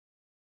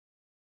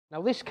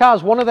Now this car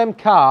is one of them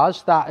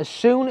cars that as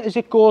soon as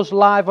it goes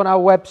live on our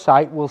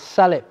website, we'll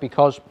sell it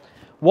because,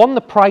 one,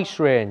 the price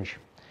range.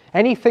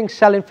 Anything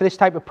selling for this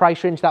type of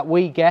price range that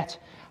we get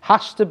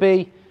has to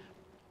be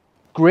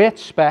great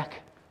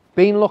spec,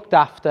 being looked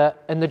after,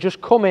 and they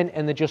just come in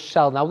and they just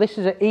sell. Now this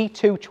is an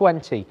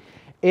E220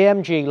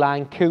 AMG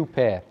line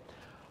coupe,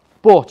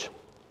 but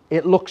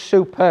it looks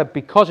superb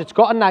because it's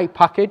got a night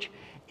package,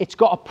 it's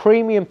got a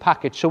premium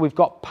package, so we've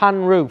got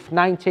pan roof,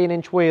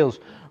 19-inch wheels,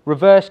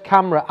 reverse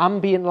camera,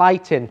 ambient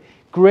lighting,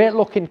 great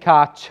looking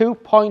car,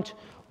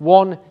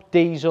 2.1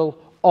 diesel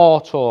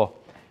auto,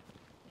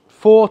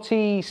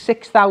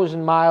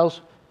 46,000 miles,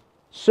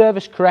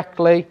 serviced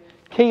correctly,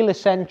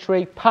 keyless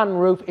entry, pan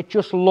roof, it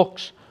just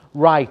looks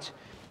right.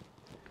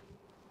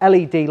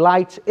 LED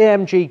lights,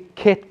 AMG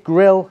kit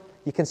grille,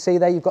 you can see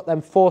there you've got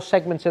them 4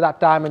 segments of that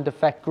diamond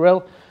effect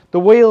grille.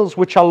 The wheels,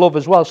 which I love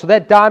as well, so they're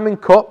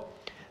diamond cut,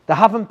 they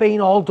haven't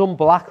been all done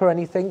black or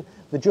anything.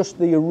 They're just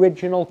the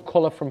original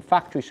colour from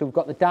factory. So we've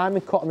got the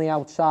diamond cut on the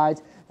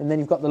outside, and then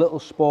you've got the little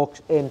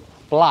spokes in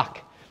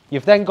black.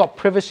 You've then got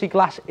privacy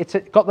glass. It's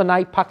got the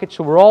night package,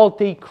 so we're all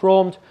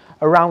de-chromed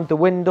around the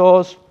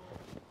windows.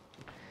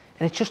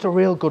 And it's just a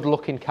real good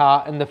looking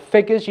car. And the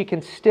figures, you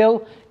can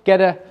still get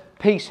a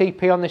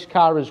PCP on this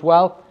car as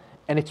well,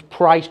 and it's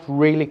priced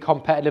really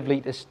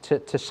competitively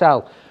to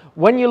sell.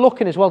 When you're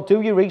looking as well,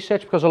 do your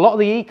research, because a lot of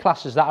the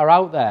E-classes that are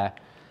out there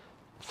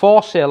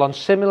for sale on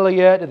similar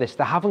year to this,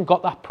 they haven't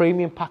got that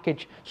premium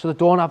package, so they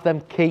don't have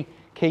them key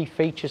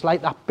features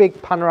like that big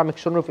panoramic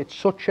sunroof. It's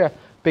such a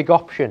big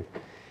option.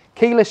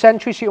 Keyless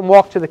entry, so you can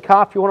walk to the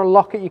car. If you want to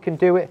lock it, you can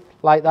do it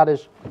like that.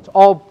 It's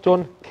all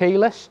done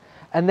keyless.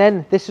 And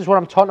then this is what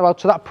I'm talking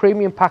about. So that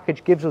premium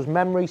package gives us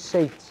memory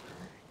seats.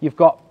 You've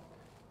got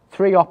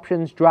 3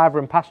 options, driver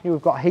and passenger.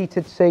 We've got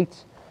heated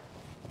seats.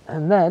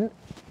 And then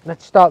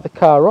let's start the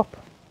car up.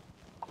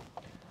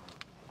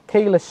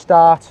 Keyless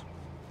start.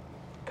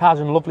 Car's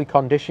in lovely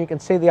condition. You can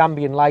see the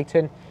ambient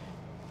lighting,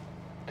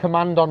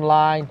 command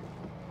online.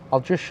 I'll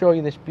just show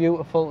you this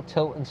beautiful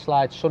tilt and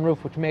slide sunroof,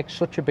 which makes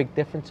such a big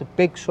difference. A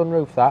big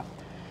sunroof, that.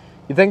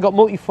 You've then got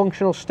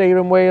multifunctional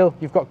steering wheel,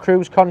 you've got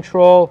cruise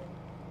control,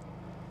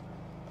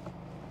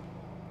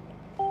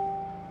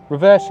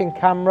 reversing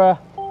camera.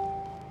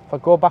 If I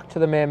go back to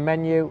the main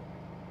menu,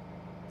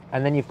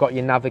 and then you've got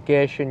your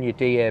navigation, your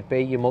DAB,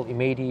 your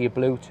multimedia, your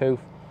Bluetooth,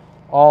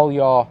 all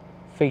your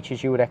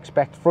features you would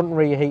expect. Front and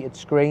rear heated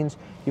screens.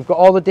 You've got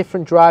all the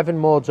different driving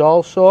modes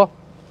also.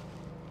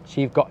 So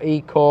you've got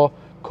Eco,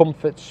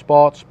 Comfort,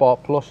 Sport,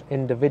 Sport Plus,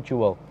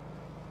 Individual.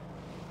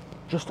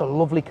 Just a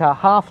lovely car.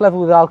 Half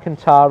level with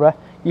Alcantara.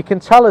 You can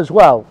tell as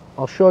well,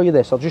 I'll show you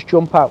this, I'll just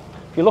jump out.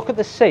 If you look at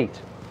the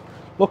seat,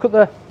 look at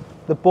the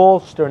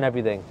bolster and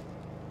everything.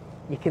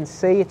 You can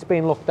see it's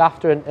been looked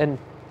after, and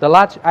the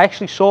lads, I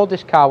actually sold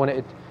this car when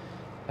it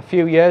a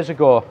few years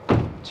ago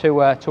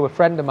to a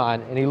friend of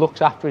mine, and he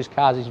looks after his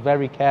cars. He's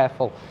very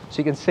careful, so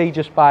you can see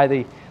just by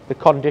the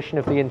condition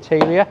of the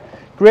interior.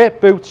 Great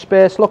boot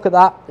space, look at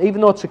that.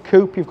 Even though it's a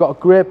coupe, you've got a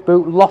great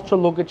boot, lots of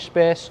luggage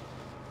space,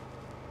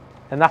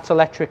 and that's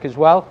electric as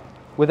well,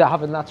 with it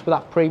having that's with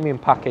that premium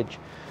package.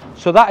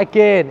 So that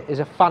again is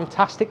a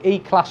fantastic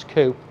E-Class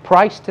coupe,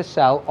 priced to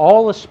sell,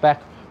 all the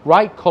spec,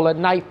 right colour,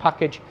 night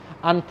package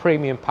and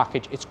premium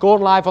package. It's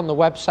going live on the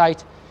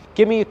website.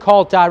 Give me a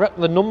call direct.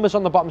 The number's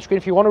on the bottom screen.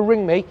 If you want to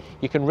ring me,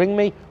 you can ring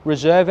me,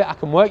 reserve it. I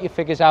can work your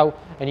figures out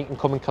and you can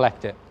come and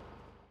collect it.